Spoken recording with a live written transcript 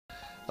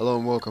Hello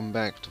and welcome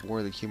back to War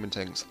of the Human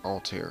Tanks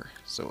ALTeR.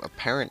 So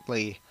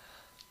apparently,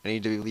 I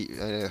need to be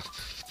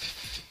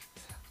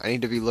I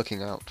need to be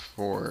looking out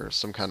for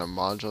some kind of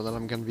module that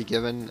I'm going to be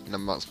given, and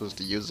I'm not supposed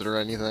to use it or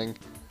anything.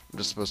 I'm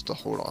just supposed to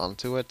hold on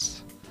to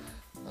it.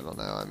 I don't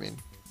know. I mean,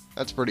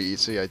 that's pretty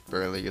easy. I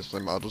barely use my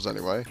modules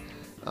anyway.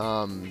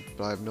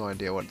 But I have no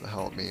idea what the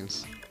hell it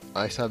means.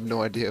 I have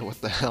no idea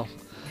what the hell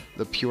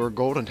the pure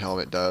golden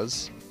helmet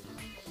does.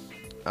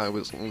 I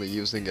was only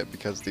using it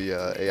because the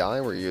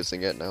AI were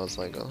using it, and I was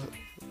like, oh,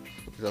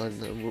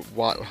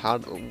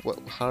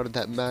 how did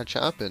that match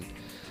happen?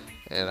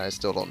 And I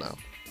still don't know.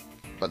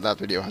 But that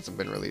video hasn't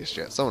been released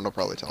yet. Someone will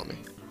probably tell me.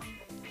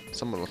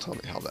 Someone will tell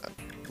me how that,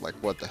 like,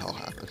 what the hell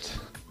happened.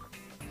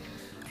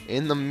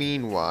 In the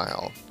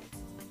meanwhile,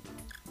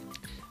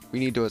 we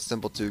need to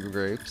assemble 2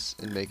 grapes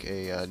and make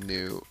a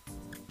new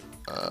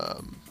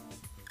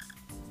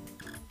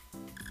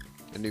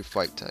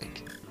fight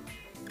tank.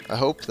 I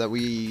hope that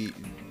we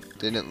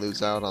didn't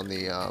lose out on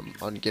the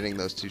on getting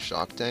those 2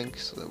 shock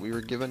tanks that we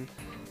were given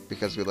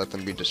because we let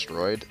them be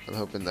destroyed. I'm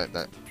hoping that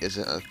that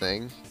isn't a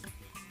thing.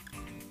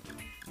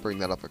 Bring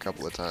that up a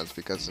couple of times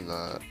because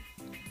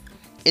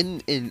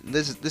in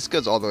this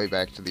goes all the way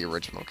back to the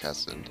original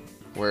Kessin,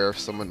 where if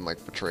someone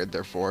like betrayed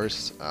their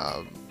force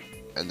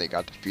and they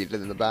got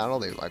defeated in the battle,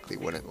 they likely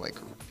wouldn't like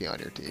be on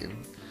your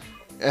team.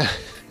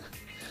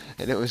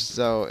 And it was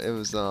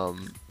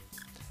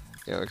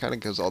you know, it kind of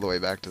goes all the way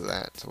back to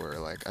that, to where,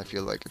 like, I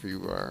feel like if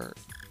you are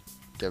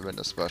given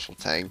a special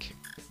tank,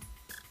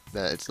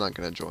 that it's not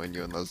going to join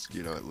you unless,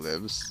 you know, it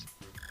lives.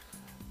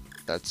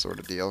 That sort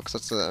of deal. Because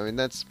that's, I mean,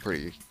 that's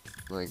pretty,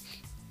 like,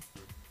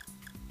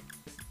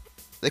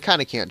 they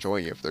kind of can't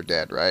join you if they're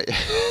dead, right?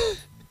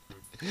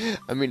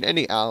 I mean,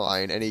 any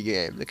ally in any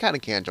game, they kind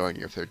of can't join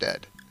you if they're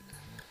dead.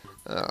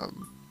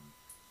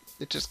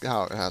 It's just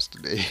how it has to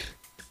be.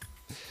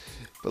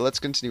 But let's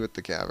continue with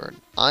the cavern.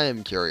 I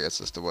am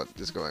curious as to what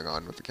is going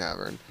on with the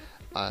cavern.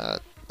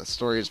 The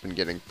story has been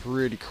getting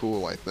pretty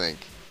cool, I think.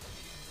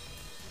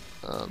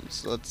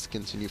 So let's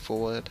continue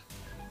forward.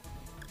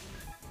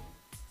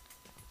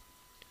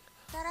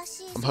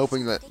 I'm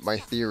hoping that my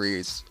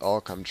theories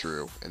all come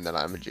true and that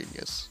I'm a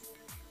genius.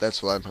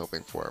 That's what I'm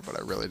hoping for, but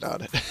I really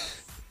doubt it. It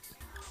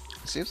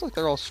seems like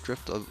they're all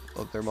stripped of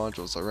their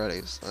modules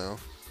already, so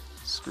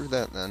screw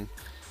that then,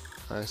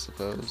 I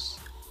suppose.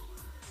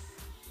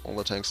 All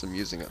the tanks I'm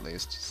using at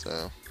least,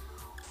 so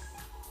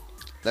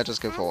that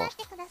just go fall off.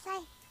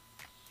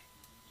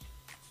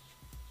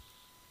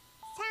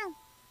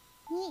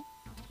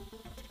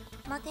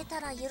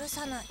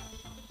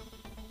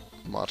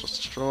 Modules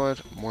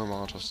destroyed, more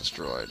modules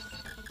destroyed.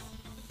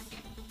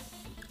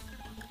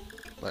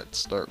 Let's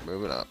start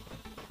moving up.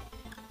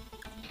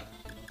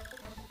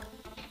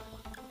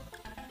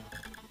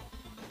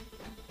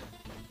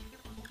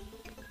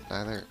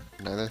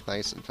 Neither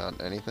Thyson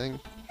found anything.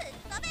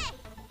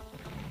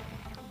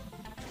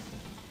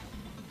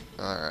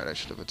 Alright, I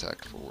should have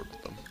attacked forward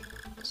with them.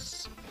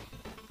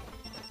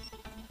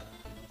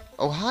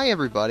 Oh, hi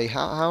everybody.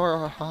 How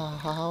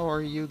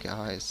are you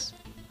guys?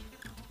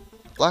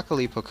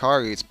 Luckily,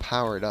 Pokari's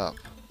powered up,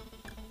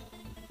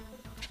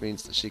 which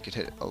means that she could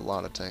hit a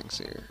lot of tanks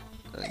here.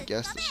 And I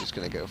guess that she's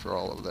gonna go for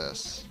all of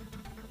this.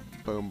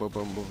 Boom, boom,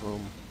 boom, boom,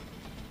 boom.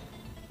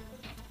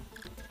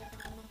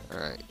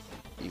 Alright,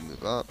 you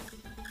move up.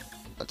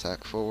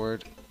 Attack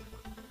forward.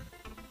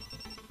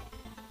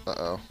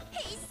 Uh-oh.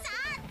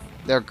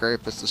 Their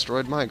grape has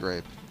destroyed my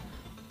grape.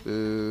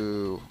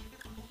 Boo.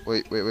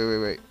 Wait.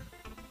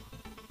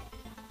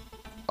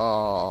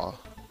 Aw.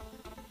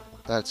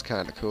 That's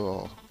kinda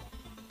cool.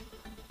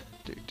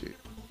 Dude.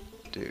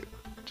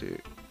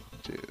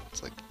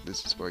 It's like,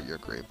 this is where your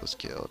grape was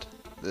killed.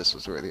 This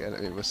was where the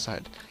enemy was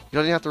sighted. You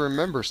don't even have to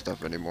remember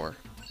stuff anymore.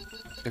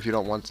 If you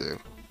don't want to.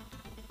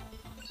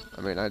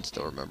 I mean, I'd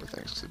still remember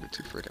things because it'd be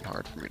too freaking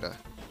hard for me to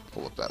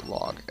pull up that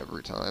log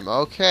every time.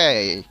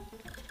 Okay.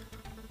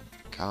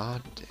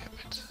 God damn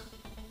it.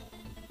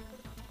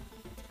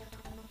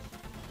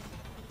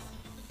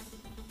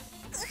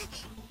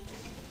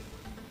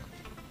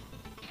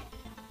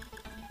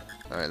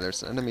 Alright,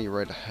 there's an enemy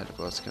right ahead of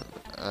us.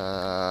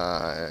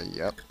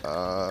 Yep,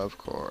 of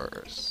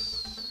course.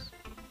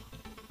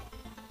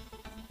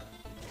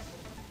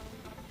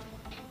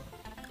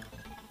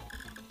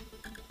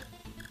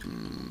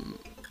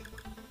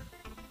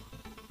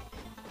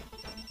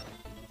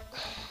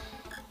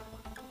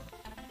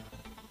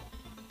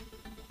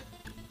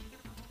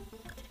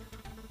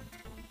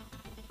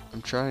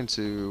 I'm trying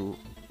to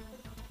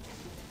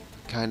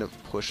kind of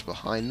push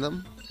behind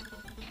them,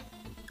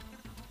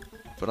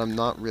 but I'm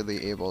not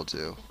really able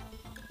to.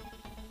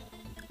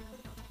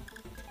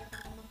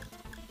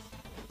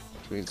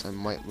 Which means I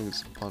might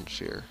lose a punch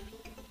here.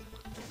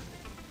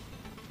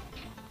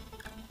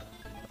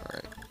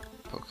 Alright.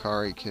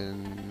 Pokari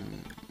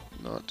can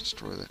not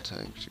destroy that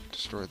tank. She can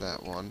destroy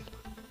that one.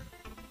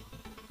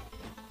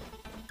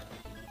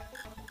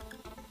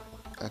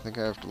 I think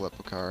I have to let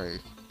Pokari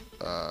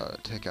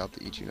take out the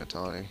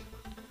Ichinatani.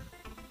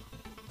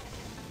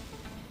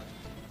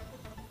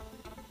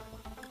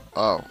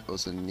 Oh, it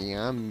was a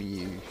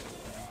Niami.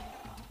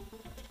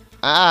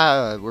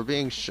 Ah, we're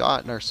being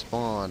shot in our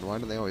spawn. Why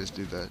do they always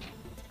do that?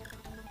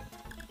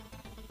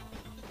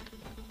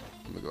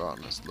 Let me go out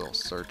on this little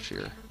search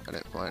here. I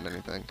didn't find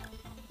anything.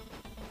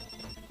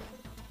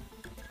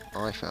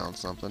 Oh, I found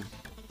something.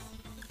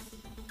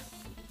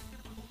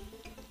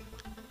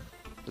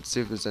 Let's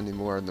see if there's any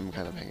more of them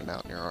kind of hanging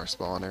out near our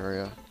spawn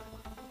area.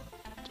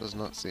 Does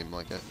not seem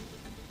like it.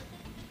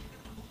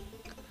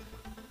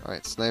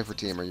 Alright, sniper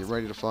team, are you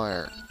ready to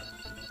fire?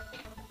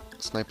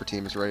 Sniper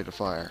team is ready to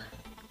fire.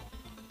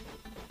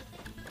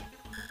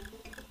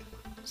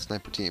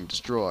 Sniper team,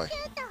 destroy.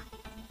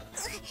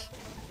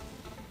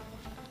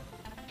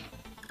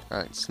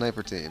 Alright,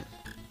 sniper team.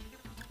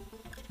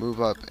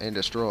 Move up and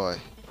destroy.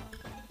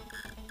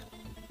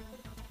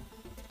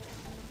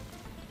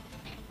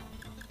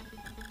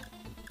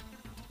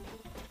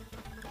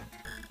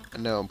 I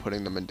know I'm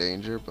putting them in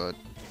danger, but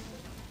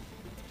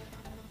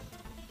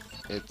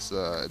it's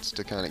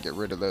to kind of get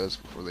rid of those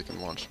before they can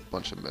launch a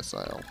bunch of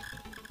missile.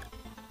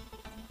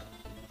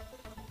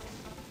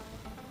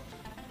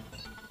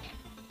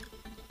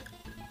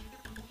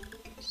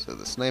 So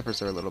the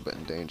snipers are a little bit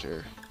in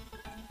danger.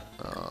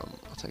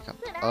 I'll take up.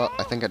 Oh,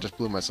 I think I just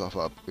blew myself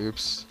up.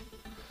 Oops.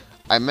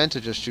 I meant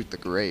to just shoot the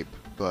grape,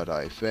 but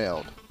I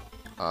failed.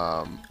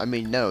 I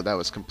mean, no, that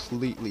was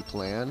completely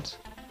planned.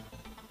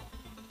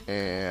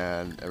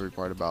 And every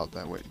part about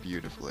that went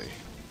beautifully.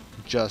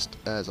 Just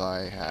as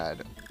I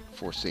had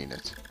foreseen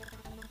it.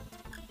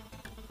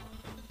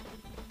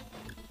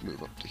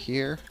 Move up to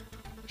here.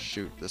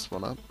 Shoot this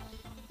one up.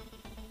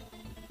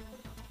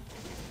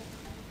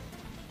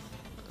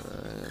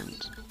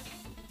 And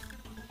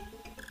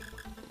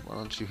why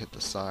don't you hit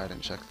the side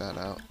and check that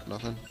out?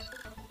 Nothing?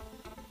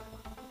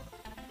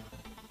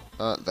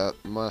 That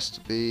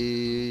must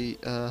be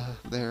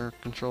their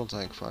control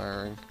tank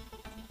firing.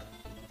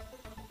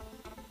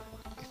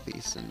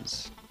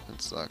 Thesans.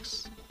 That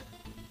sucks.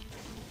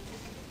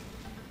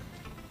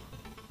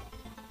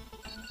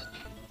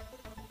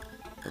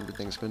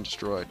 Everything's been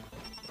destroyed.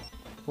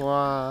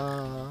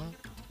 Wow.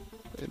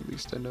 At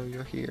least I know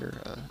you're here.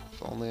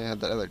 If only I had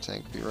that other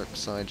tank be right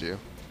beside you.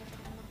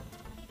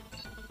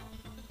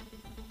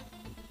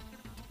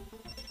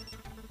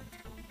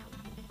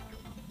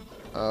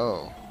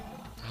 Oh.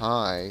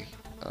 Hi.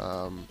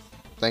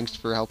 Thanks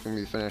for helping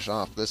me finish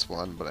off this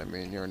one, but I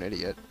mean, you're an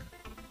idiot.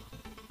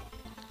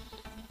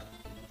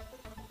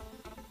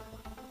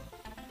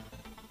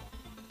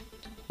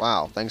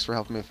 Wow, thanks for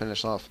helping me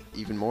finish off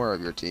even more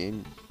of your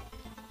team.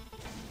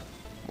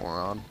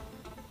 Moron.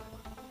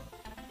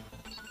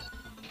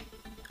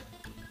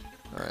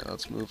 Alright,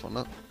 let's move on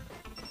up.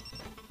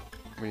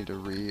 We need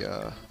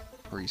to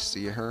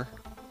re-see her.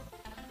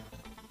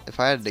 If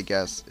I had to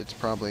guess, it's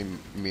probably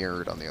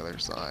mirrored on the other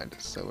side.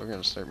 So we're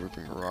going to start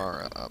moving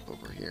Rara up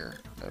over here.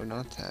 No,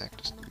 not attack.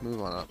 Just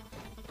move on up.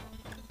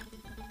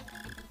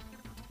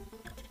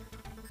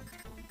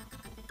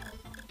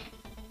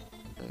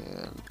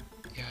 And,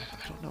 yeah,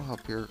 I don't know how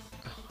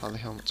the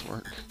helmets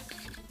work.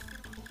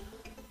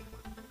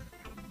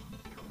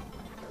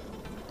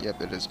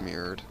 Yep, it is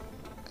mirrored.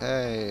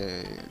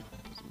 Hey,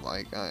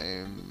 like I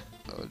am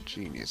a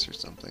genius or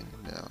something.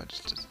 No,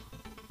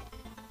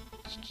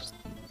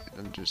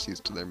 I'm just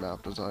used to their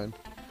map design.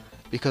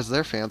 Because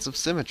they're fans of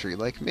symmetry,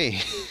 like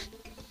me.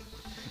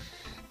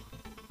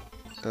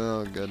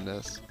 Oh,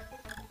 goodness.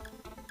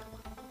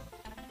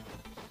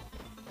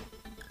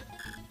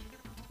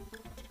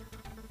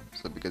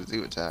 So because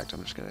you attacked,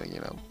 I'm just gonna, you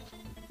know,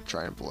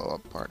 try and blow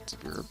up parts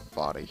of your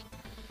body.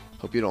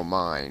 Hope you don't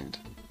mind.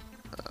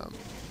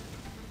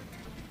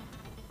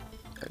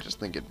 I just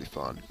think it'd be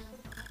fun.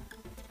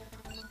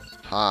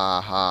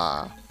 Ha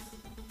ha.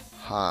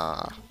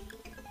 Ha.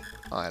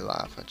 I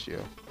laugh at you.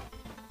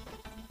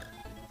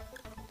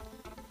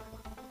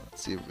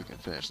 Let's see if we can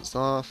finish this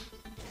off.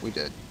 We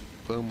did.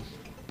 Boom.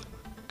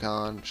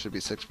 Gone. Should be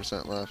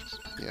 6% left.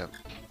 Yep.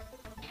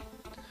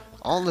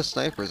 All the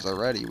snipers are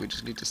ready. We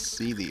just need to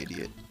see the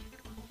idiot.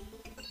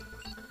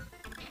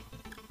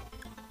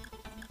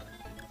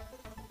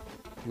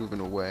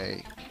 Moving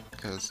away,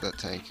 because that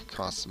tank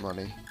costs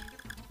money.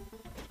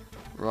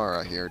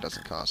 Rara here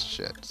doesn't cost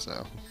shit,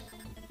 so...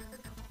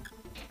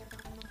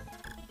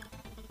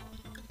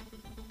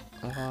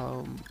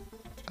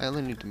 I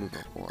only need to move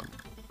up 1.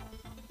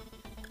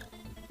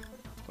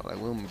 But I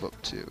will move up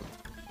 2.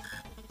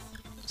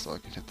 So I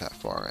can hit that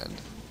far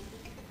end.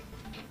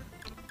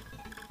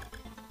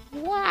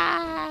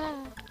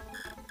 Wow!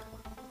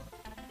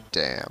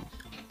 Damn.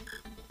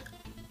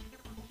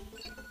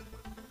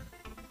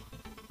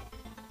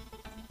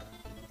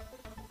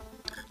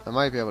 I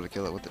might be able to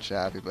kill it with the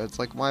chappy, but it's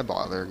like, why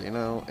bother, you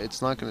know?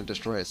 It's not going to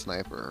destroy a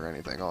sniper or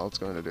anything. All it's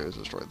going to do is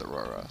destroy the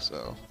Rara,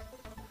 so...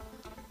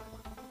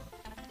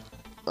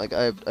 Like,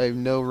 I have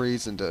no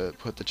reason to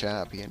put the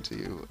chappy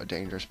into a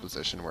dangerous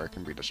position where it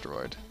can be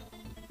destroyed.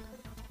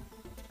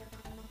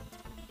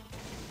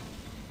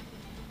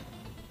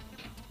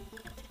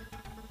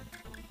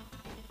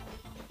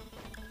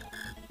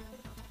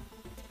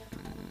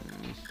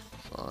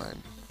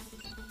 Fine.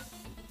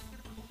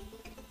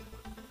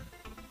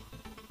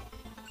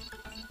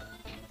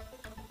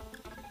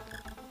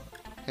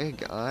 Hey,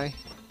 guy.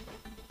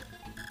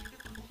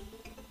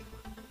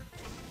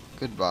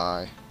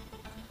 Goodbye.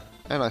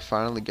 And I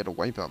finally get a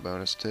wipeout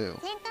bonus, too.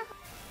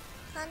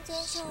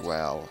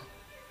 Swell.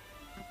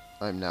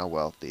 I'm now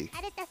wealthy.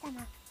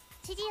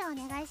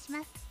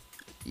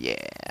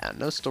 Yeah,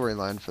 no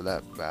storyline for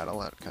that battle.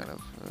 That kind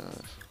of...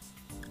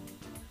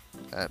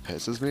 that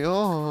pisses me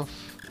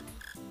off.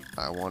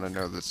 I want to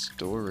know the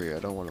story. I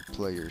don't want to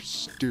play your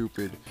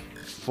stupid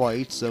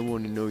fights. I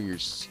want to know your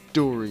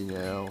story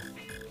now.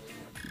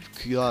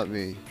 You've got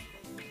me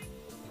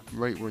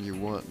right where you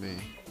want me.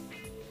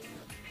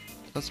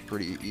 That's a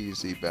pretty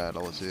easy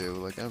battle too.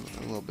 Like, I'm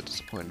a little bit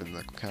disappointed in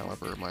the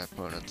caliber of my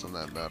opponents in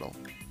that battle.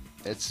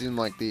 It seemed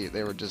like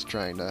they were just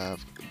trying to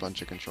have a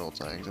bunch of control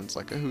tanks, and it's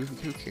like, who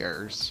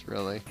cares,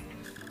 really?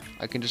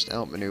 I can just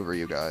outmaneuver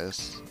you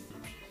guys.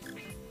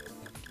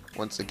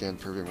 Once again,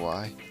 proving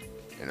why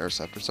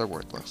interceptors are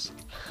worthless.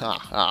 Ha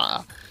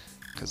ha!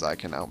 Because I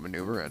can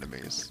outmaneuver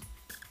enemies.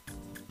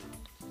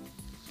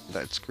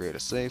 Let's create a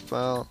save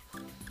file.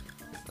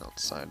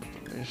 Outside of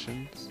the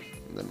missions.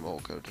 And then we'll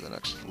go to the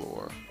next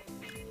floor.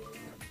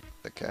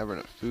 The Cavern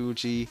at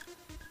Fuji.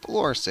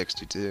 Floor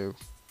 62.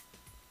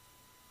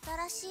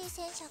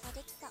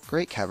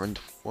 Great Cavern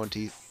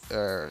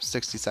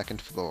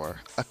 62nd floor.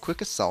 A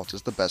quick assault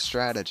is the best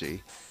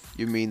strategy.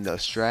 You mean the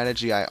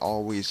strategy I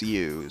always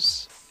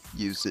use.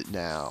 Use it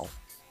now.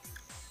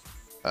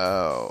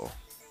 Oh.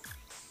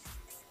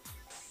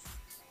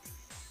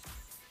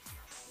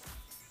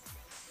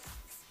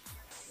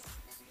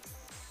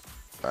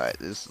 Alright,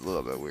 this is a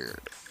little bit weird.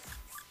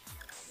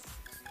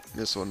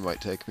 This one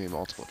might take me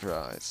multiple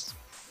tries.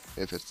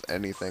 If it's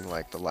anything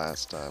like the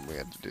last time we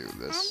had to do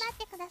this.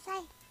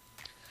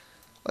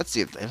 Let's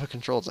see if they have a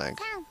control tank.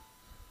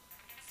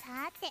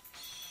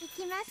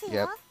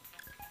 Yep.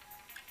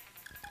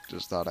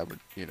 Just thought I would,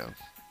 you know,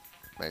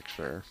 make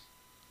sure.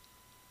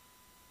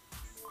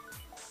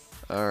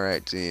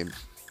 Alright, team.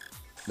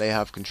 They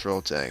have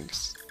control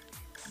tanks.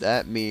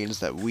 That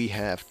means that we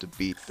have to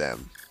beat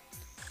them.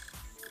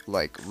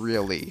 Like,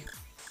 really.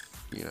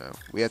 You know,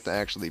 we have to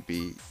actually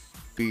be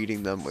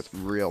beating them with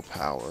real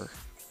power.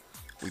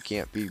 We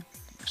can't be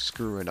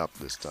screwing up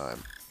this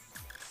time.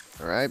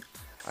 Alright?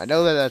 I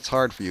know that that's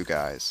hard for you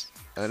guys.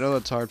 I know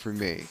that's hard for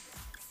me.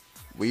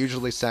 We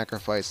usually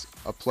sacrifice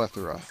a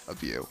plethora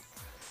of you.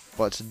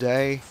 But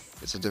today,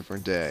 it's a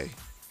different day.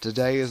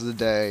 Today is the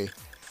day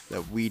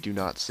that we do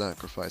not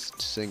sacrifice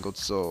a single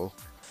soul.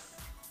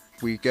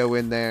 We go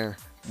in there,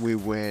 we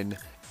win,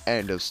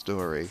 end of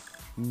story.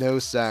 No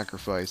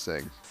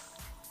sacrificing.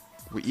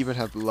 We even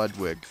have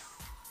Ludwig.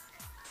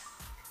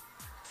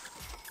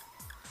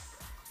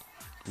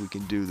 We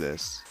can do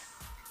this.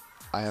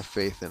 I have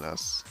faith in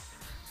us.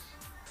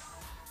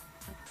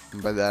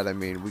 And by that I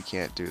mean we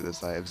can't do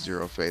this. I have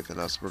zero faith in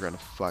us. We're gonna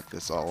fuck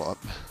this all up.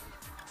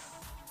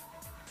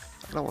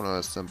 I don't want to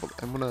assemble.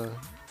 I want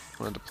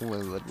to deploy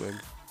Ludwig.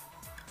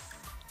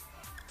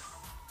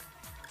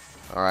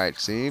 Alright,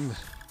 team.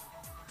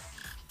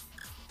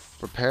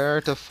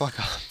 Prepare to fuck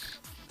up.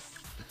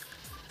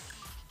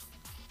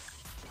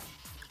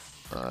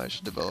 I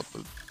should develop a...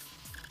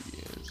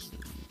 Yes.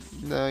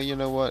 No, you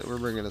know what? We're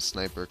bringing a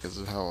sniper because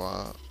of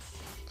how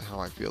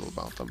I feel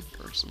about them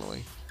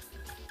personally.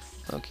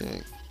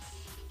 Okay.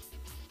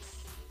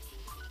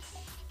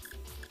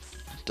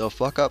 The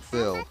fuck up,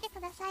 Bill.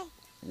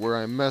 Where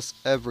I mess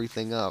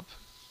everything up.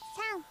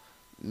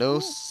 No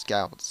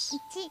scouts.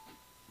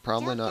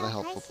 Probably not a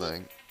helpful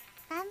thing.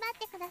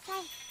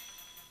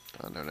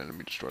 Oh, no,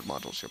 enemy destroyed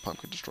modules. Your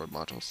pumpkin destroyed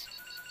modules.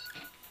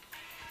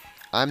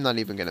 I'm not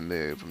even gonna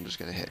move. I'm just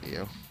gonna hit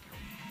you.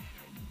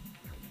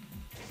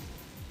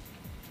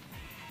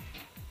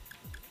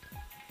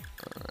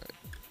 Alright.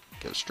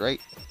 Go straight.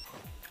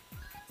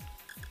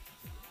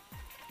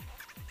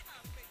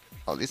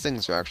 Oh, these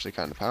things are actually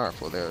kind of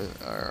powerful. They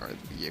are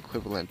the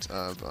equivalent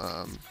of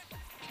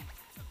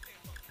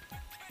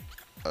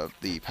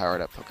the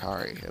powered up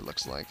Hikari, it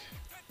looks like.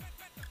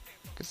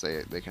 Because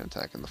they can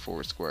attack in the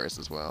 4 squares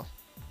as well.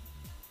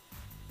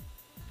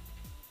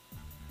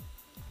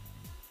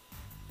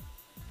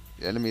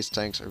 The enemy's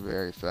tanks are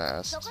very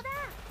fast.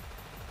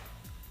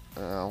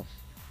 Ow.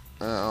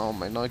 Ow,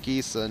 my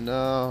Nagisa,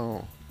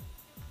 no!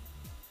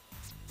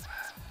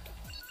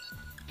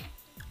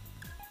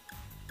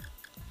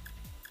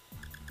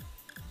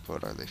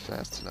 But are they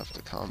fast enough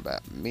to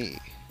combat me?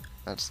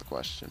 That's the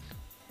question.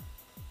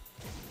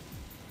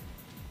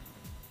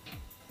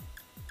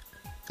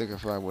 I think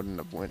if I wouldn't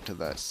have went to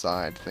that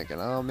side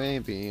thinking, oh,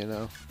 maybe, you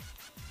know,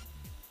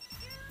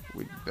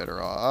 we'd be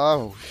better off.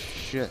 Oh,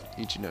 shit.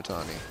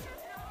 Ichinotani.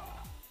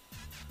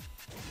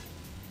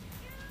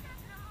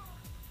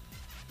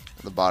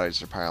 The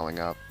bodies are piling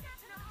up.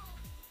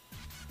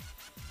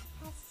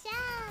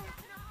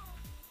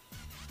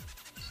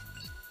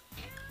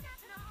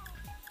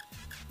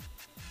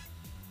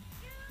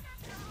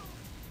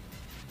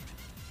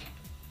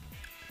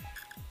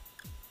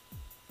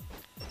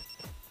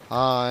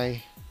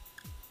 Hi.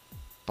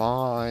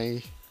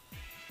 Bye.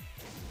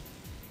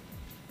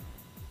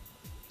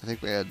 I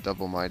think we had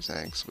double my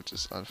tanks, which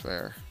is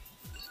unfair.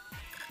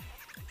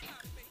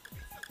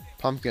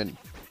 Pumpkin.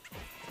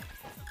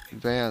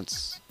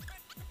 Advance.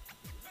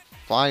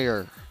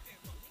 Fire.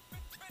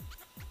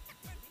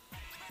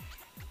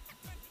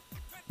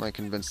 Might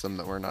convince them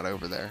that we're not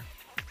over there.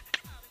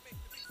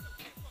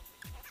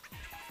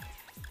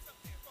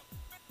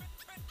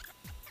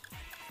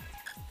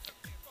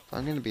 If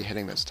I'm going to be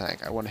hitting this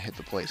tank, I want to hit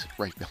the place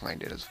right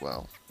behind it as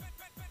well.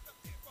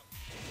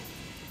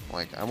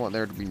 Like, I want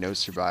there to be no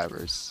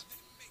survivors.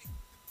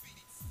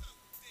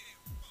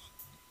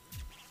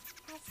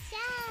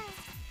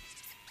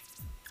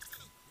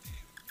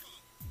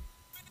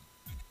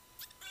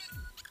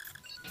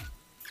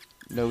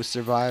 No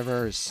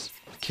survivors.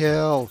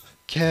 Kill!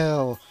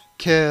 Kill!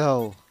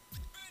 Kill!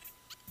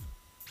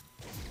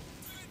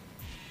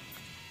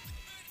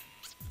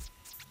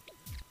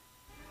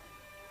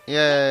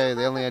 Yay!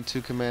 They only had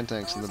 2 command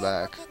tanks in the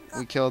back.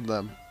 We killed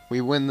them.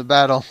 We win the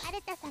battle.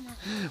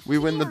 We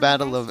win the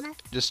battle of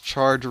just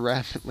charge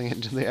rapidly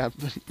into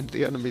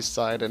the enemy's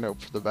side and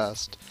hope for the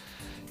best.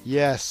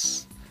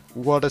 Yes!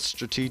 What a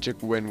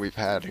strategic win we've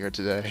had here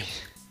today.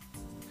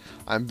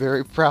 I'm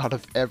very proud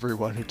of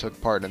everyone who took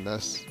part in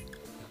this.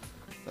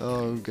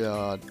 Oh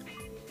god.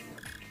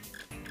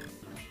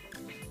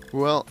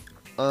 Well,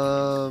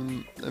 I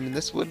mean,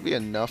 this would be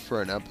enough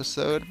for an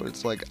episode, but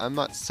it's like, I'm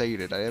not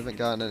sated. I haven't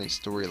gotten any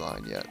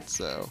storyline yet,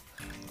 so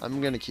I'm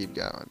gonna keep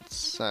going.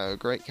 So,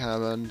 Great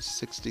Cavern,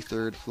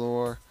 63rd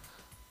floor.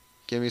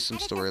 Give me some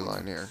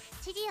storyline here.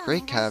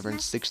 Great Cavern,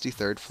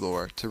 63rd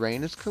floor.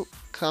 Terrain is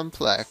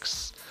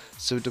complex,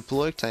 so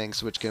deploy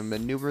tanks which can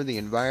maneuver the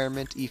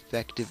environment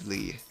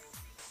effectively.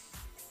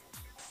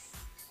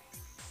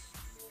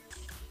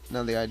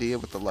 Now, the idea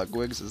with the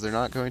Lugwigs is they're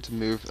not going to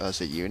move as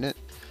a unit.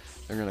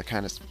 They're going to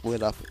kind of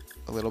split up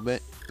a little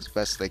bit as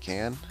best they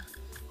can.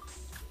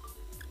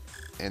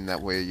 And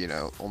that way, you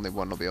know, only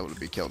one will be able to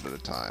be killed at a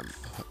time,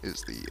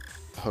 is the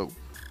hope.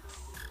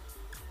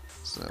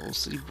 So we'll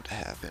see what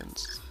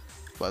happens.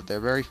 But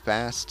they're very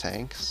fast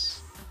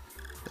tanks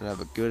that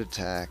have a good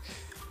attack.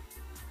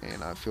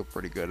 And I feel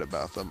pretty good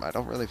about them. I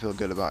don't really feel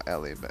good about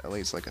Ellie, but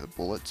Ellie's like a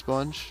bullet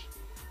sponge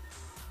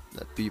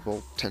that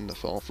people tend to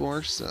fall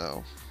for,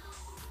 so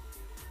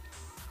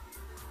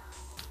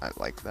I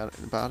like that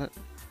about it.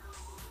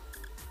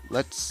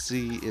 Let's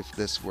see if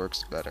this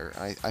works better.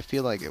 I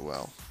feel like it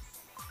will.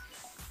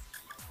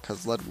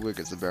 Because Ludwig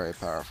is a very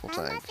powerful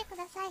tank.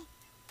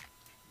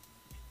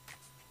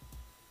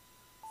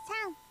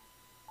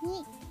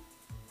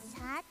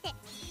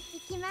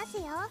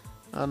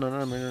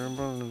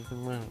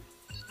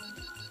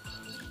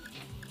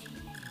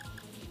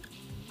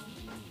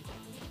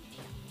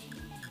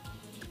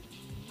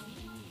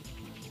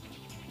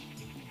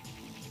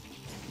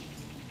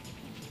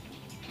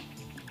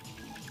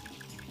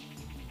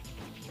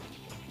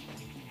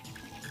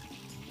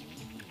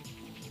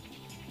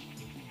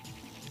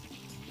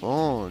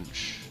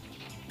 Bunch.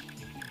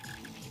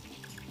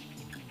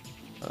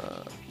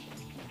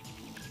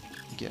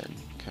 Again,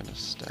 kind of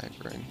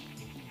staggering.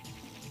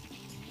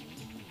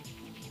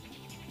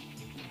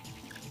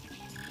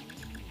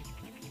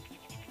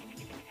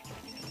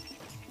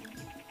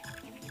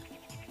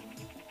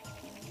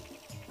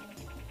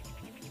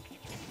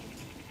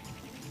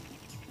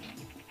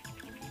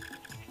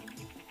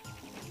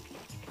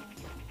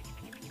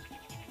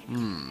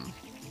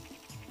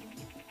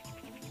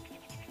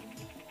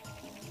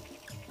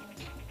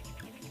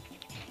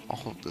 I'll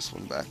hold this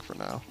one back for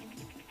now.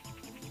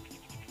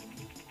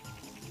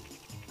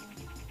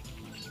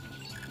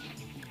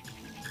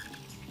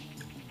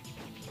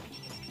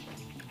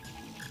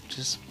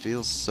 Just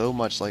feels so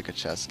much like a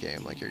chess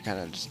game. Like you're kind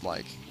of just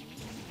like,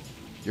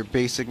 you're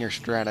basing your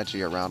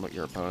strategy around what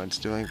your opponent's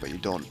doing, but you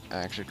don't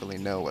actually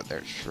know what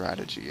their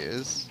strategy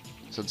is.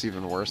 So it's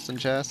even worse than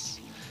chess.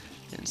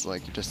 It's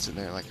like you're just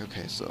sitting there like,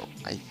 okay, so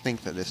I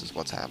think that this is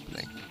what's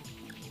happening.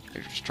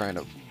 You're just trying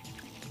to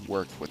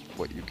work with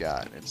what you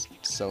got. It's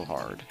so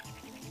hard.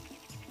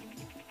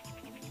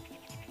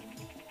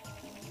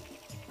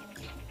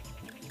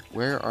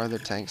 Where are the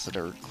tanks that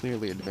are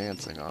clearly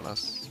advancing on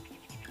us?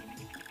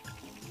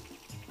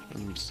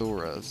 And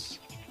Sora's.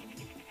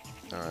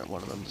 Alright,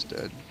 one of them's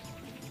dead.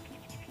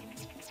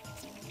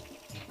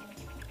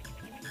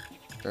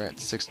 They're at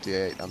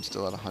 68, I'm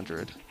still at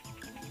 100.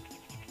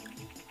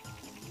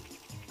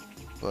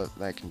 But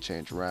that can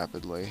change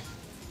rapidly.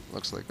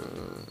 Looks like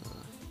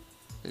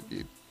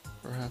maybe,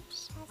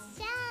 perhaps.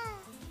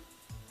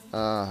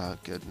 Ah,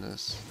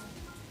 goodness.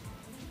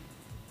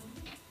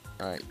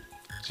 Alright,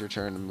 it's your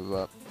turn to move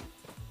up.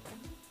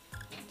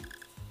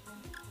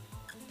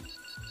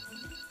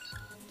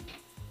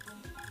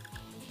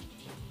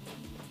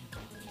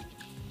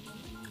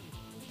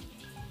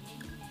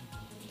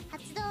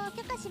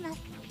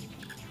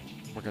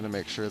 We're going to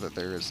make sure that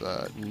there is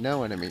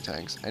no enemy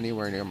tanks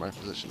anywhere near my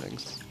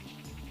positionings.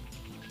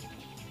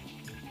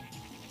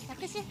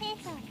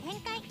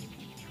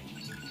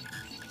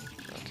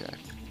 Okay.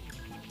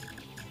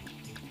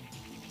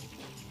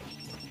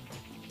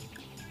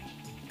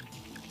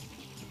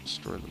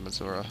 Destroy the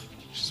Mizora.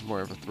 She's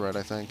more of a threat,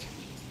 I think.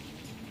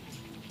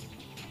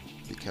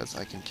 Because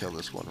I can kill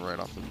this one right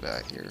off the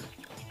bat here.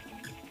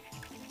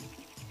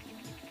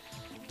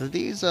 Do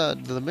these, do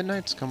the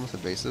Midnights come with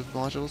evasive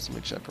modules? Let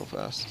me check real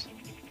fast.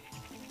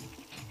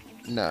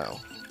 No.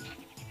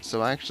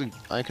 So I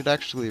could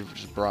actually have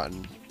just brought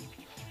in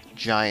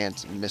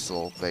giant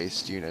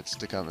missile-based units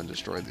to come and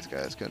destroy these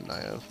guys, couldn't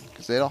I have?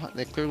 Because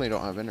they clearly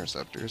don't have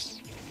interceptors.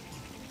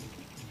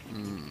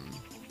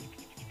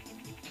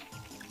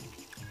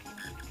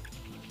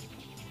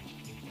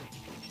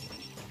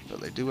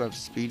 But they do have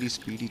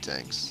speedy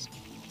tanks.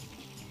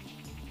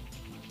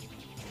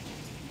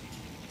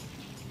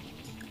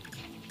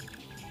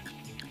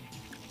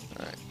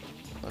 Alright,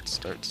 let's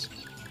start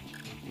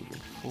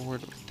moving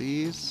forward with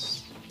these.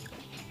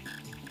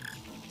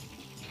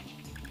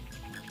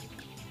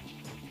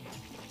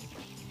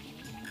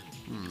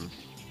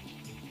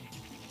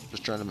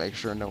 Just trying to make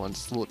sure no one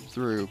slipped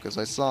through, because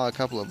I saw a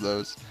couple of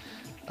those.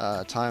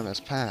 Time has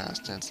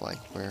passed, and it's like,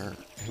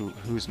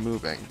 who's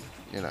moving?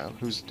 You know,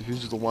 who's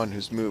the one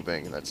who's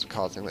moving that's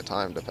causing the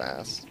time to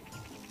pass?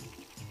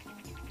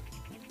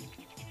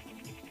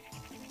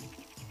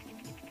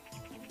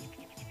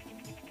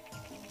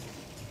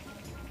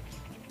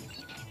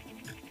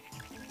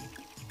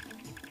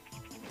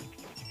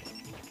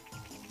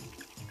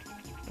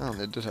 Oh,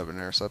 they did have an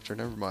interceptor.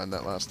 Never mind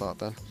that last thought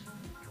then.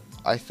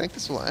 I think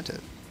this will end it.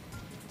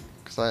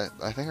 Because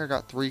I think I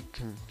got 3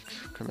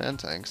 command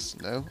tanks.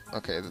 No?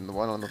 Okay, then the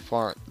one on the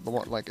far...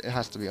 like, it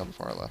has to be on the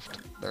far left.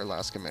 Their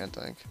last command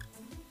tank.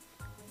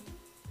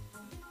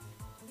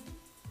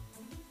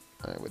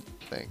 I would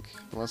think.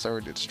 Unless I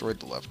already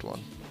destroyed the left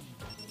one.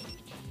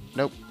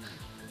 Nope.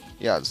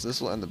 Yeah, this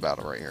will end the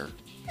battle right here.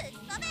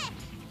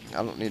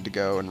 I don't need to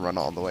go and run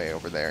all the way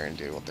over there and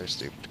deal with their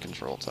stupid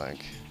control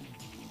tank.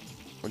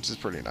 Which is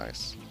pretty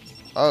nice.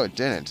 Oh, it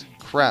didn't.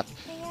 Crap.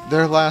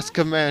 Their last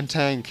command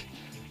tank.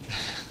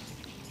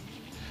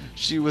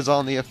 She was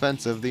on the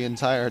offensive the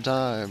entire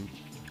time.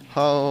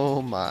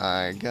 Oh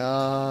my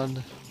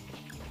god.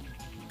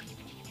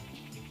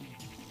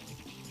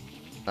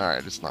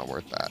 Alright, it's not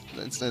worth that.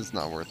 It's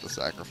not worth the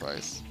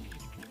sacrifice.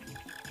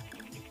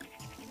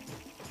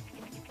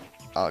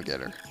 I'll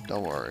get her.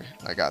 Don't worry.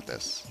 I got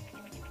this.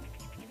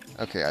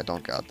 Okay, I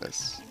don't got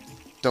this.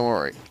 Don't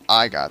worry.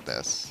 I got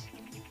this.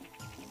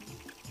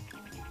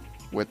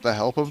 With the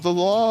help of the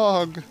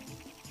log.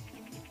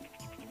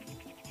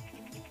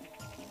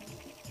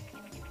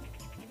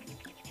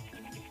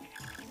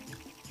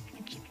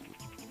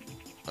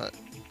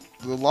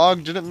 The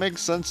log didn't make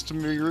sense to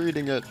me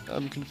reading it.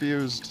 I'm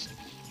confused.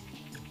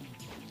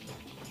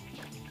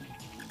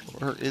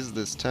 Where is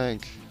this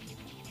tank?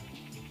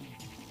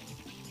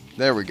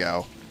 There we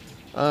go.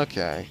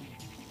 Okay.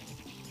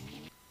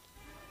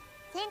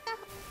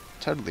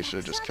 Totally should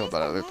have just killed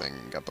that other thing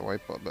and got the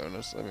wipeout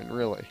bonus. I mean,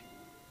 really.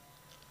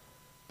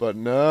 But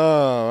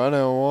no, I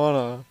don't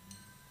wanna.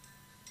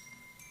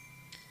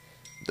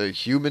 The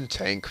human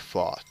tank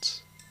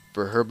fought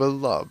for her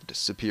beloved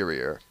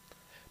superior.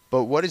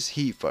 But what is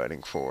he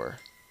fighting for?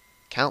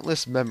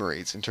 Countless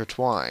memories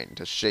intertwine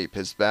to shape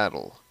his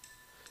battle.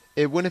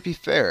 It wouldn't be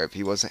fair if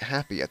he wasn't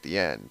happy at the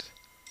end.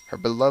 Her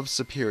beloved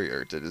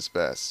superior did his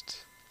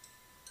best.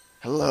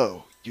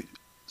 Hello,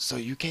 so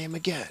you came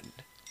again?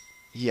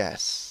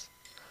 Yes.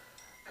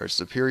 Her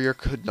superior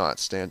could not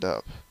stand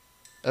up.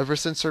 Ever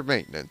since her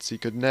maintenance, he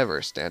could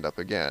never stand up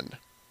again.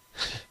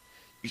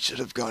 You should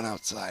have gone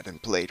outside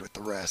and played with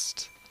the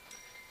rest.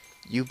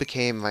 You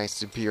became my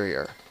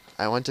superior.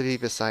 I want to be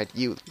beside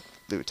you,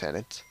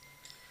 Lieutenant.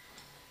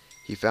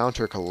 He found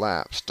her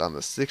collapsed on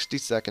the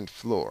 62nd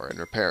floor and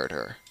repaired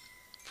her.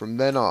 From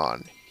then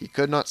on, he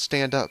could not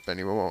stand up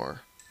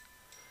anymore.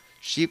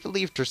 She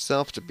believed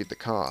herself to be the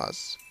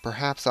cause,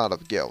 perhaps out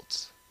of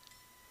guilt.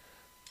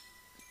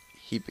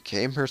 He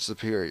became her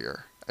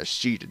superior, as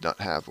she did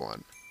not have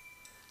one.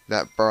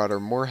 That brought her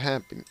more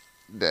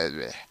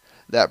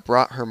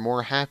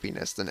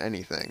happiness than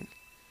anything.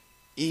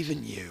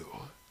 Even you,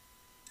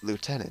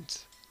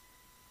 Lieutenant.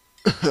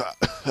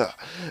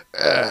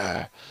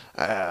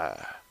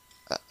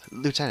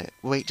 Lieutenant,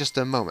 wait just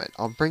a moment.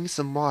 I'll bring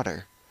some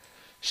water.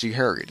 She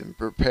hurried and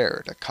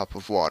prepared a cup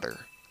of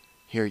water.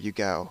 Here you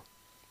go.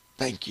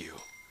 Thank you.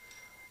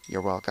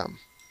 You're welcome.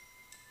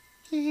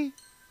 Did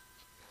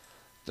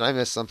I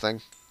miss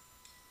something?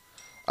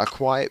 A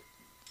quiet...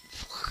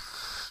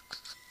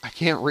 I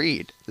can't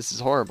read. This is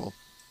horrible.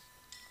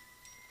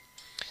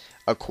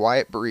 A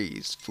quiet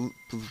breeze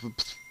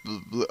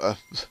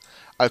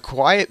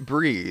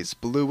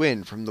blew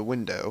in from the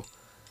window.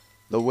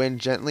 The wind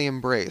gently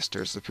embraced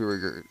her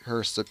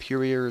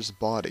superior's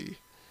body.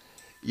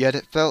 Yet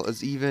it felt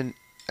as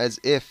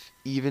if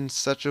even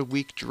such a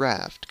weak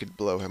draft could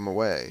blow him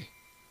away.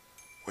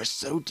 We're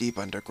so deep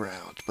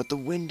underground, but the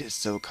wind is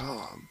so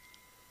calm.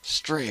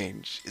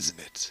 Strange, isn't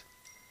it?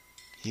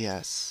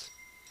 Yes.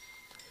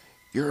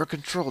 You're a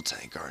control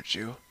tank, aren't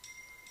you?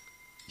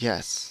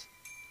 Yes.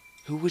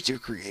 Who was your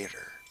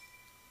creator?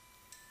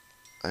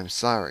 I'm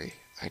sorry,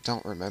 I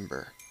don't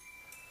remember.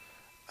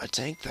 A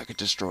tank that could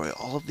destroy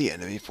all of the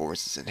enemy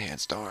force's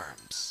enhanced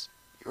arms.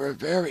 You're a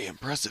very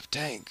impressive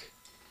tank.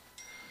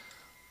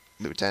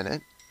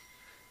 Lieutenant,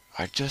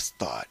 I just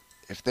thought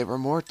if there were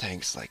more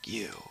tanks like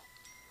you,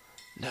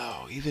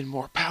 No, even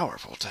more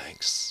powerful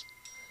tanks.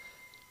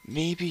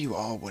 Maybe you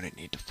all wouldn't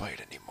need to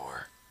fight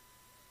anymore.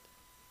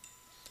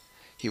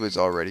 He was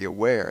already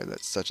aware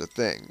that such a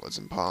thing was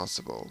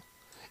impossible.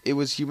 It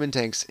was human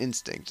tank's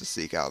instinct to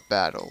seek out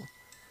battle.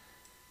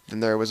 Then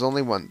there was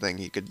only one thing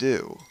he could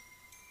do.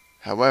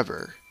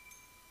 However,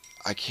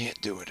 I can't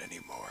do it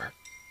anymore.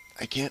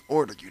 I can't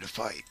order you to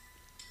fight.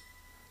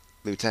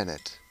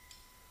 Lieutenant,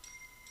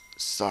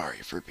 sorry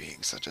for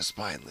being such a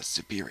spineless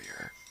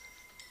superior.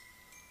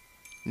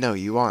 No,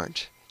 you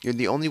aren't. You're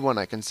the only one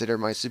I consider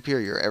my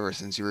superior ever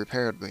since you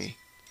repaired me.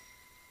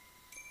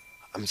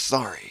 I'm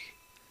sorry.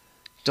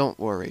 Don't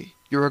worry.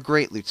 You're a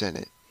great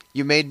lieutenant.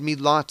 You made me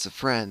lots of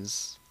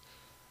friends.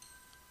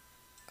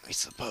 I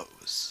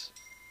suppose.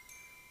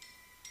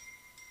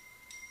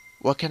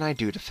 What can I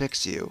do to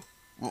fix you?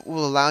 What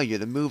will allow you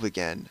to move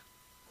again?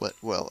 What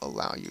will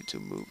allow you to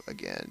move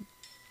again?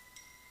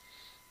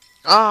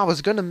 Ah, I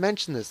was gonna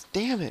mention this.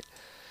 Damn it.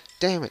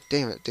 Damn it,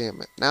 damn it,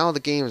 damn it. Now the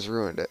game's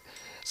ruined it.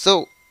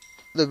 So,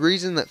 the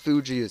reason that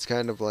Fuji is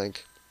kind of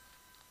like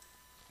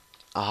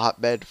a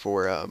hotbed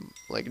for,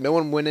 like, no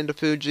one went into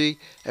Fuji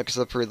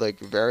except for, like,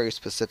 very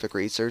specific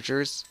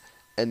researchers,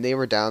 and they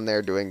were down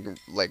there doing,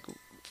 like,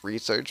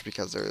 research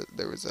because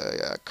there was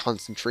a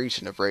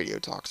concentration of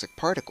radiotoxic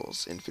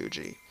particles in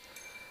Fuji.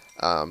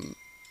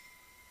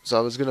 So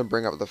I was going to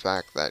bring up the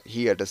fact that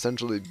he had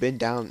essentially been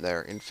down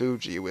there in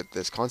Fuji with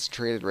this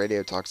concentrated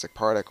radiotoxic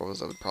particles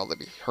that would probably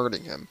be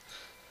hurting him.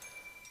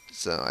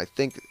 So I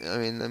think, I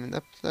mean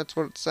that's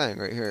what it's saying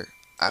right here.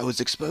 I was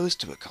exposed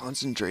to a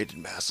concentrated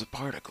mass of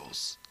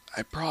particles.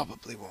 I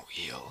probably won't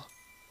heal.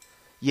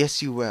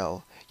 Yes, you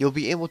will. You'll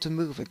be able to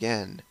move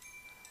again.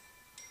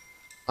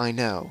 I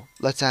know.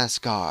 Let's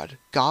ask God.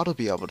 God will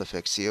be able to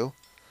fix you.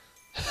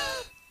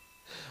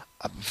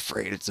 I'm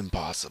afraid it's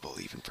impossible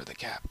even for the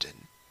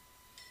captain.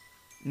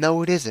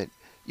 No, it isn't.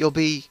 You'll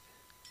be...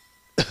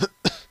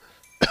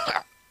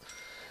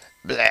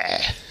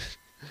 Bleh.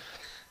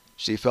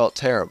 She felt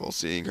terrible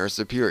seeing her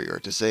superior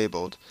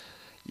disabled.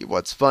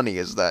 What's funny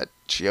is that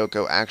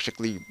Chiyoko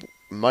actually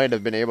might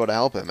have been able to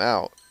help him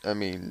out. I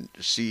mean,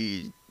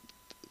 she...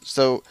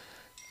 So,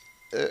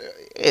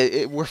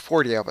 we're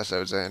 40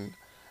 episodes in.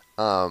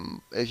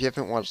 If you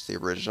haven't watched the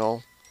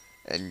original,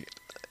 and,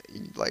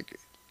 like,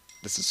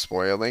 this is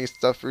spoiling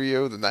stuff for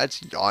you, then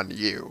that's on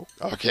you,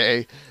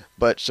 okay?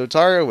 But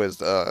Shotaro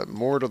was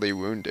mortally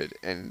wounded,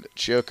 and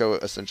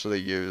Chiyoko essentially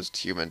used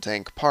human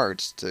tank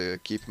parts to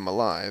keep him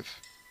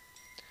alive.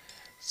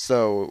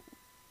 So,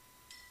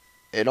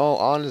 in all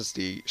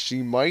honesty,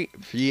 she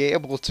might be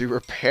able to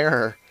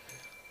repair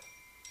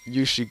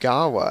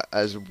Ushigawa,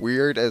 as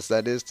weird as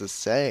that is to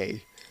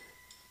say.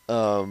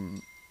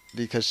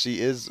 Because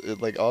she is,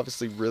 like,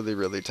 obviously really,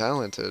 really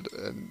talented,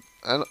 and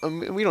I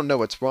mean, we don't know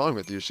what's wrong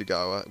with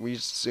Ushigawa. We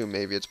just assume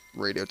maybe it's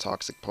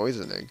radiotoxic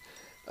poisoning.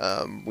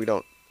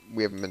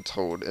 We haven't been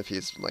told if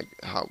he's, like,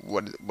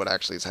 what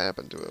actually has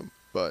happened to him,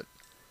 but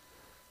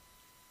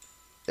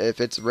if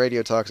it's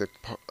radiotoxic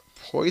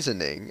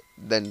poisoning,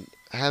 then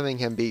having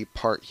him be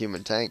part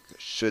human tank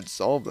should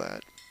solve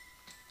that.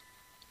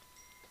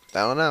 I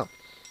don't know.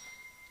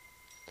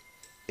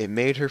 It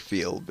made her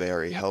feel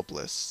very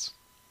helpless.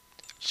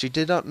 She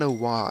did not know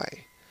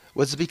why.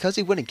 Was it because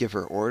he wouldn't give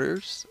her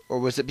orders, or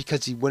was it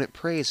because he wouldn't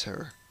praise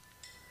her?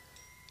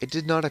 It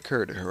did not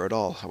occur to her at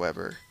all,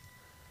 however,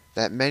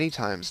 that many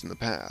times in the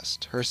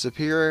past, her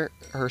superior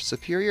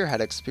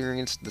had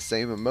experienced the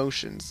same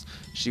emotions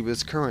she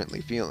was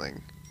currently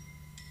feeling.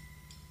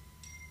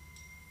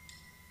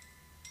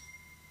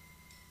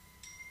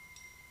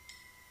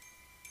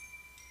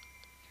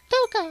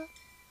 Touka!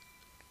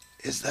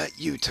 Is that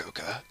you,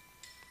 Touka?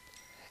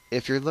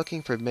 If you're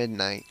looking for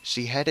Midnight,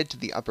 she headed to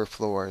the upper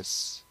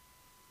floors.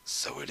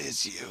 So it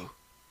is you.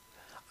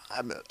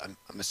 I'm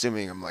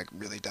assuming I'm, like,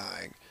 really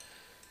dying.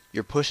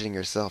 You're pushing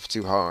yourself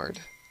too hard.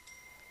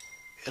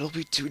 It'll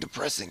be too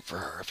depressing for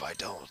her if I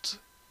don't.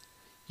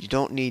 You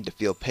don't need to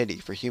feel pity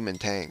for human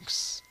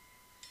tanks.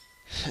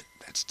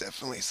 That's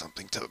definitely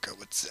something Touka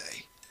would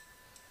say.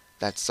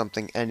 That's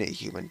something any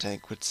human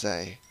tank would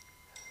say.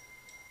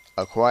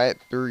 A quiet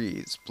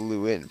breeze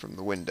blew in from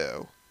the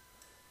window.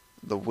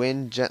 The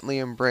wind gently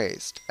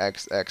embraced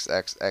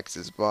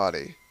XXXX's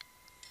body.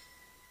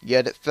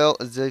 Yet it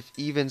felt as if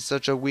even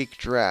such a weak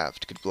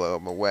draft could blow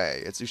him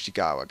away. It's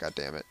Ushigawa,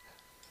 goddammit.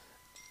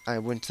 I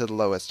went to the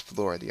lowest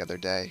floor the other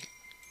day.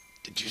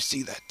 Did you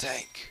see that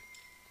tank?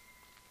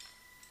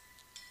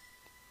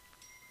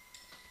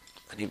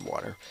 I need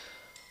water.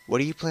 What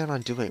do you plan on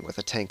doing with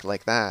a tank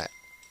like that?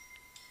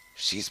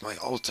 She's my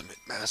ultimate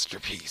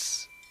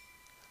masterpiece.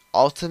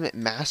 Ultimate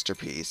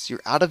masterpiece?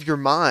 You're out of your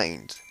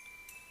mind.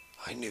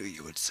 I knew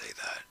you would say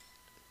that.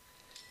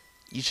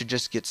 You should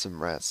just get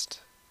some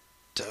rest.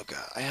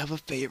 Touka, I have a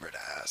favor to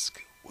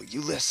ask. Will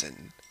you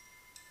listen?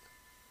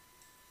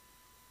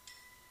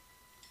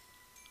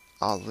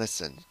 I'll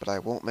listen, but I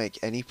won't make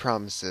any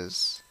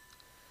promises.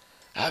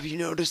 Have you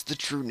noticed the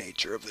true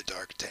nature of the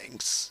dark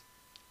tanks?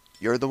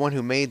 You're the one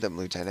who made them,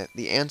 Lieutenant.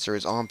 The answer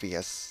is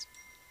obvious.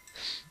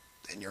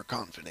 Then you're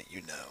confident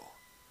you know.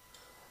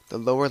 The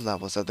lower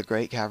levels of the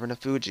Great Cavern of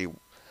Fuji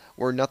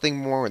were nothing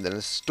more than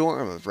a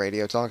storm of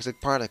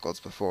radiotoxic particles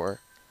before.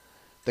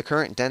 The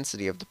current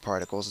density of the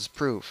particles is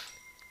proof.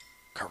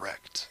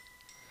 Correct.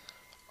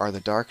 Are the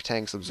dark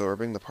tanks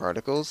absorbing the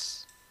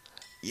particles?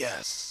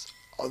 Yes.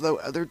 Although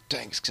other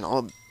tanks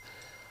can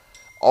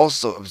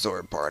also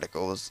absorb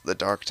particles, the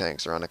dark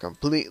tanks are on a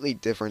completely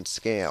different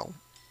scale.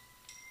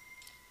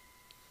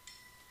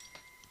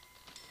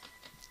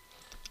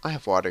 I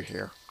have water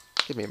here.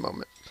 Give me a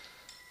moment.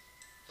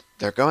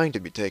 They're going to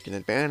be taken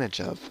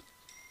advantage of.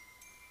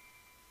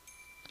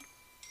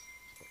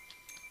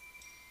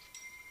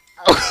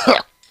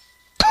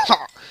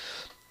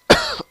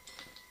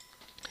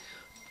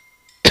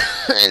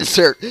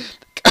 Insert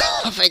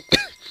coughing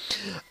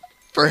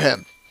for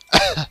him.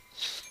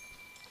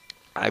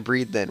 I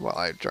breathed in while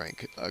I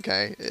drank,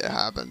 okay? It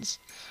happens.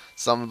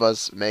 Some of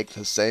us make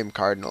the same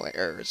cardinal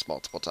errors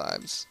multiple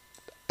times.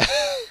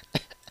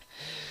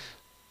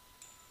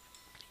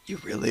 You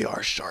really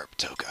are sharp,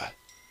 Touka.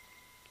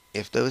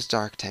 If those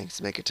dark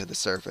tanks make it to the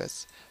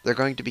surface, they're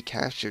going to be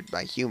captured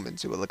by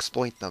humans who will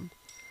exploit them.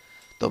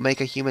 They'll make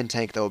a human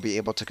tank that will be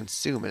able to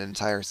consume an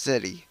entire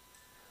city.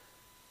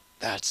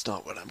 That's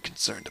not what I'm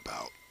concerned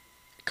about.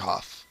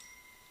 Cough.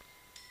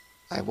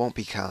 I won't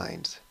be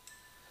kind.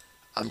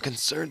 I'm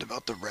concerned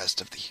about the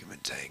rest of the human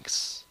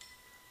tanks.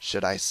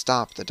 Should I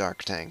stop the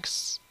dark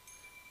tanks?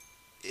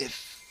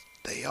 If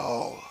they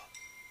all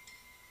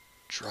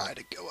try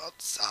to go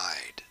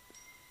outside.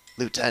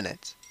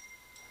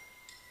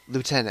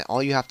 Lieutenant,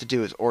 all you have to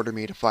do is order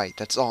me to fight,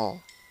 that's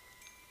all.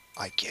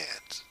 I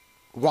can't.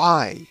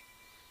 Why?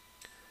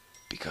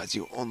 Because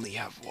you only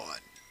have one.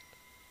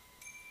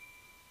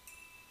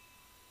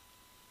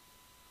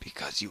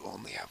 Because you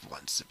only have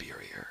one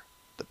superior.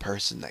 The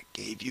person that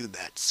gave you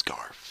that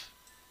scarf.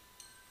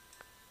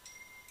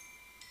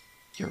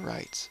 You're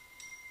right.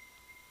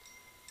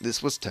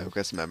 This was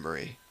Touka's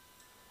memory.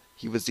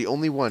 He was the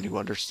only one who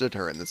understood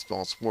her in this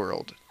false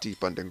world,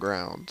 deep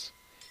underground.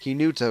 He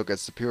knew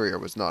Touka's superior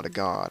was not a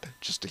god,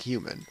 just a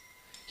human.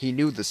 He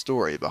knew the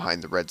story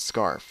behind the red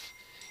scarf.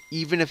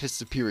 Even if his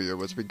superior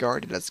was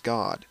regarded as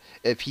god,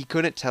 if he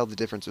couldn't tell the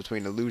difference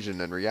between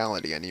illusion and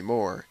reality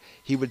anymore,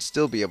 he would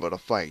still be able to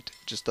fight,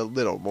 just a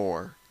little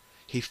more.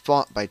 He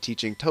fought by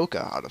teaching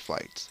Touka how to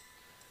fight.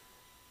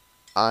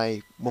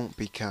 I won't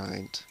be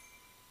kind.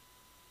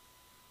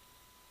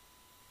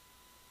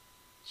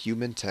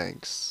 Human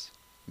tanks.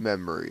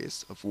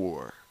 Memories of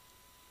war.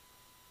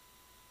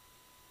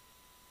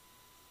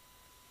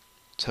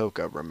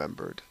 Touka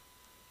remembered.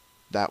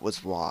 That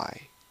was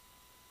why.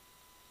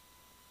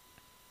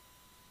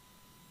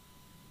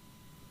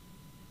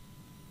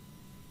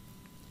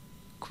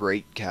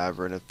 Great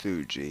Cavern of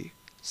Fuji,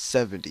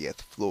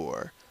 70th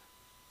floor.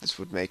 This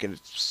would make a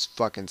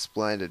fucking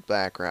splendid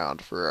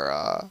background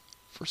for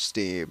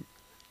Steam.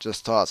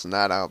 Just tossing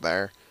that out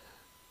there.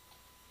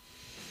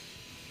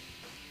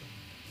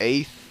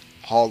 8th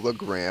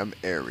hologram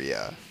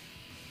area.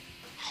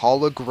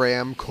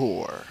 Hologram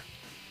core.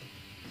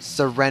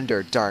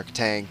 Surrender, dark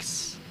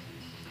tanks.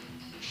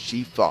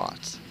 She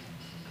fought.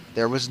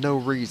 There was no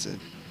reason.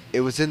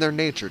 It was in their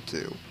nature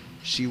to.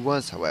 She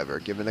was, however,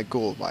 given a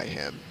goal by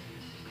him.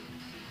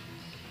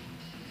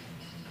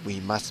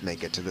 We must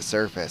make it to the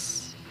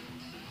surface.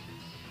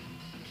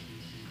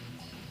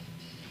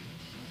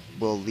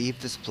 We'll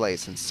leave this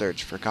place and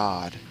search for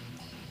God.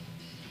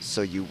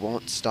 So you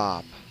won't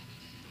stop.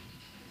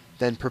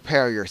 Then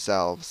prepare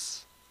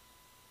yourselves.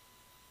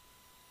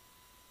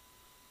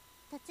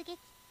 突撃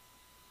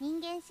人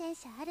間戦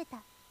車アルタ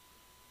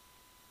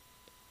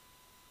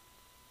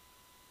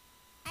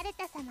アル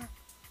タ様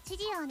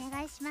指示をお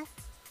願いします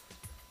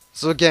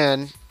So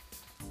again,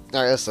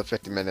 alright, this is a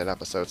 50-minute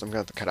episode, so I'm going to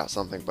have to cut out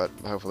something, but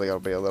hopefully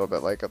it'll be a little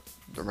bit like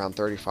around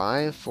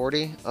 35,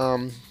 40.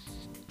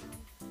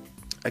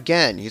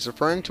 Again, he's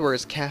referring to her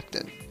as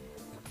captain.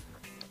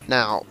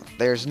 Now,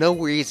 there's no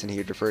reason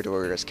he'd refer to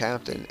her as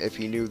captain if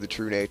he knew the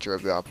true nature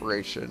of the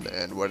operation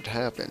and what had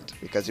happened,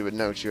 because he would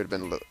know she would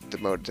have been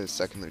demoted to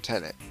second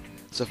lieutenant.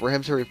 So for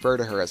him to refer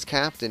to her as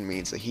captain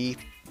means that he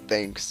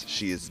thinks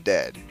she is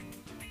dead.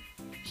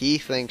 He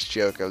thinks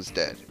Chioko's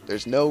dead.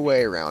 There's no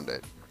way around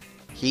it.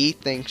 He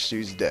thinks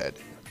she's dead.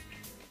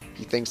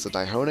 He thinks the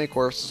Daihone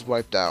corpse is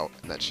wiped out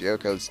and that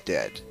Chioko's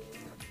dead.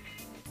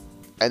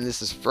 And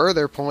this is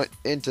further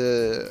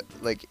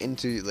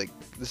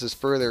this is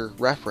further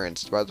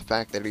referenced by the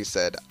fact that he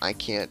said, I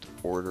can't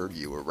order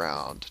you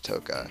around,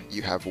 Touka.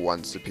 You have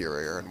one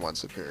superior and one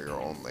superior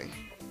only.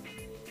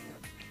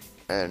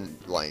 And,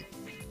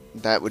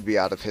 that would be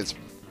out of his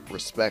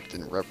respect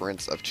and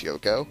reverence of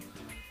Chioko,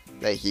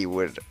 that he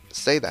would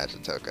say that to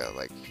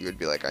Touka. He would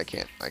be like, I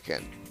can't, I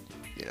can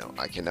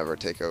never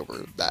take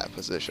over that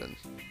position.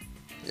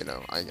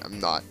 I'm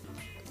not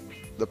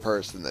the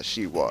person that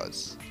she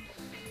was.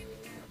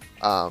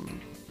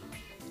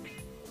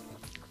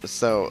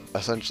 So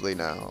essentially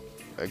now,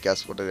 I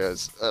guess what it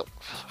is.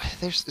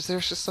 There's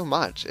just so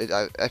much.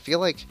 I feel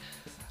like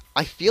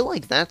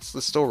that's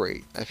the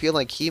story. I feel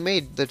like he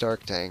made the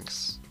dark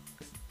tanks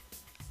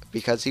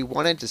because he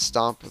wanted to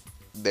stop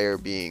there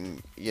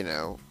being,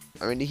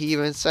 I mean, he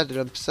even said it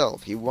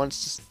himself. He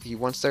wants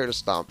there to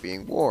stop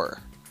being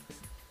war.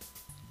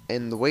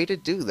 And the way to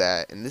do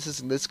that, and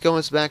this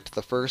goes back to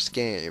the first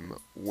game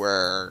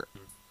where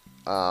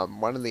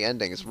one of the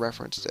endings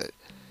referenced it.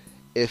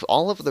 If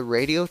all of the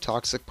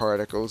radiotoxic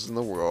particles in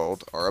the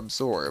world are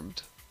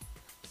absorbed,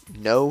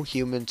 no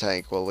human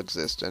tank will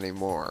exist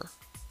anymore.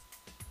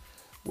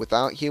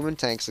 Without human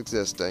tanks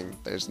existing,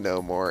 there's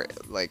no more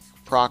like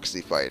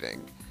proxy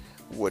fighting,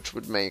 which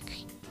would make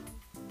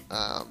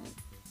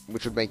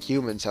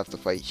humans have to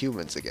fight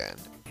humans again,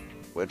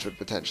 which would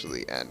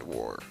potentially end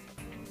war.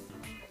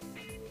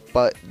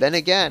 But then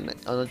again,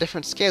 on a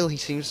different scale, he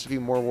seems to be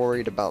more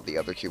worried about the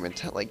other human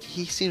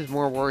he seems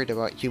more worried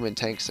about human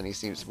tanks than he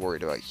seems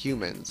worried about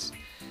humans.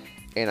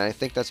 And I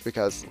think that's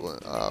because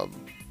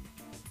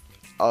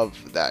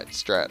of that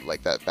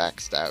that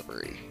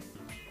backstabbery.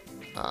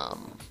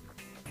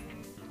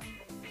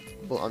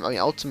 Well, I mean,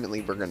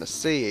 ultimately we're gonna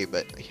see,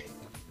 but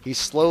he's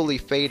slowly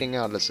fading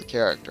out as a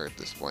character at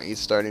this point. He's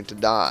starting to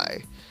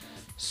die.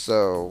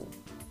 So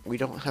we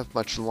don't have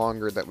much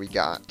longer that we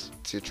got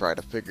to try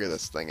to figure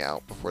this thing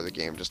out before the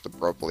game just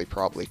abruptly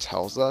probably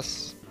tells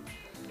us.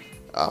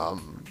 But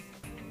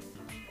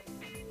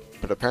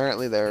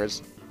apparently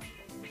there's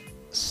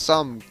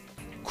some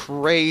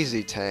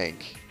crazy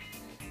tank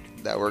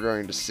that we're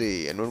going to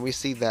see, and when we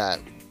see that,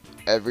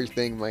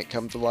 everything might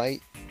come to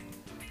light,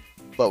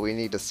 but we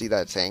need to see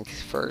that tank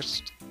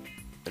first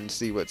and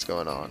see what's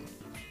going on.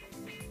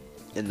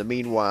 In the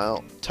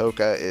meanwhile,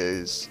 Touka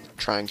is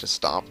trying to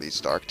stop these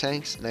dark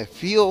tanks, and I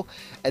feel,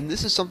 and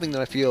this is something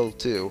that I feel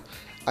too,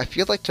 I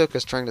feel like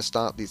Touka's trying to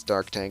stop these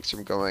dark tanks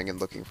from going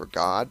and looking for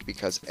God,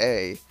 because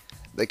A,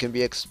 they can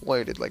be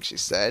exploited like she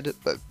said,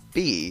 but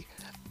B,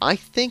 I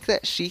think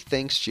that she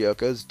thinks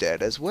Chyoko's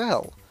dead as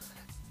well.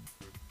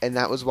 And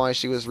that was why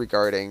she was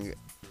regarding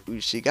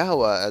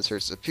Ushigawa as her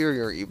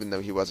superior, even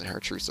though he wasn't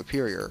her true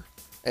superior.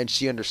 And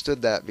she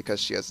understood that because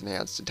she has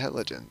enhanced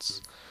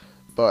intelligence.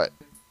 But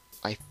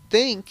I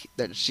think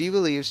that she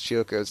believes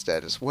Chyoko's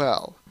dead as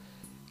well.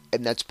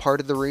 And that's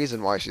part of the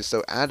reason why she's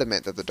so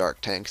adamant that the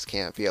dark tanks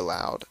can't be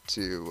allowed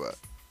to,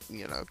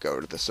 go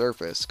to the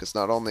surface. Because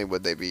not only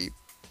would they be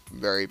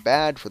very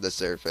bad for the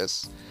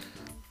surface,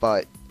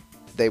 but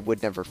they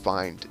would never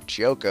find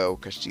Chiyoko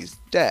because she's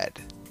dead.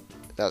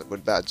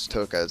 That's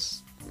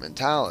Touka's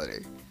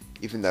mentality,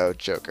 even though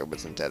Chiyoko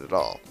wasn't dead at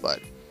all.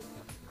 But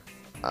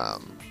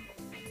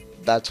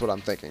that's what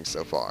I'm thinking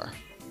so far,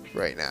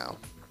 right now.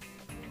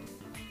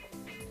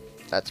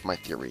 That's my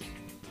theory.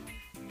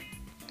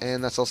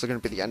 And that's also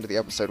going to be the end of the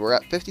episode. We're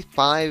at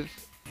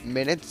 55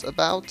 minutes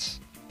about.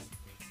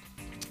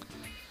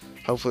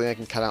 Hopefully I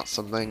can cut out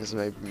some things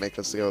and maybe make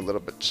this go a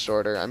little bit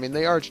shorter. I mean,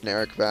 they are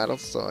generic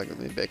battles, so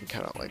maybe I can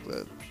cut out like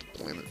the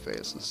deployment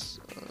phases.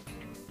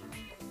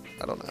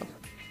 I don't know.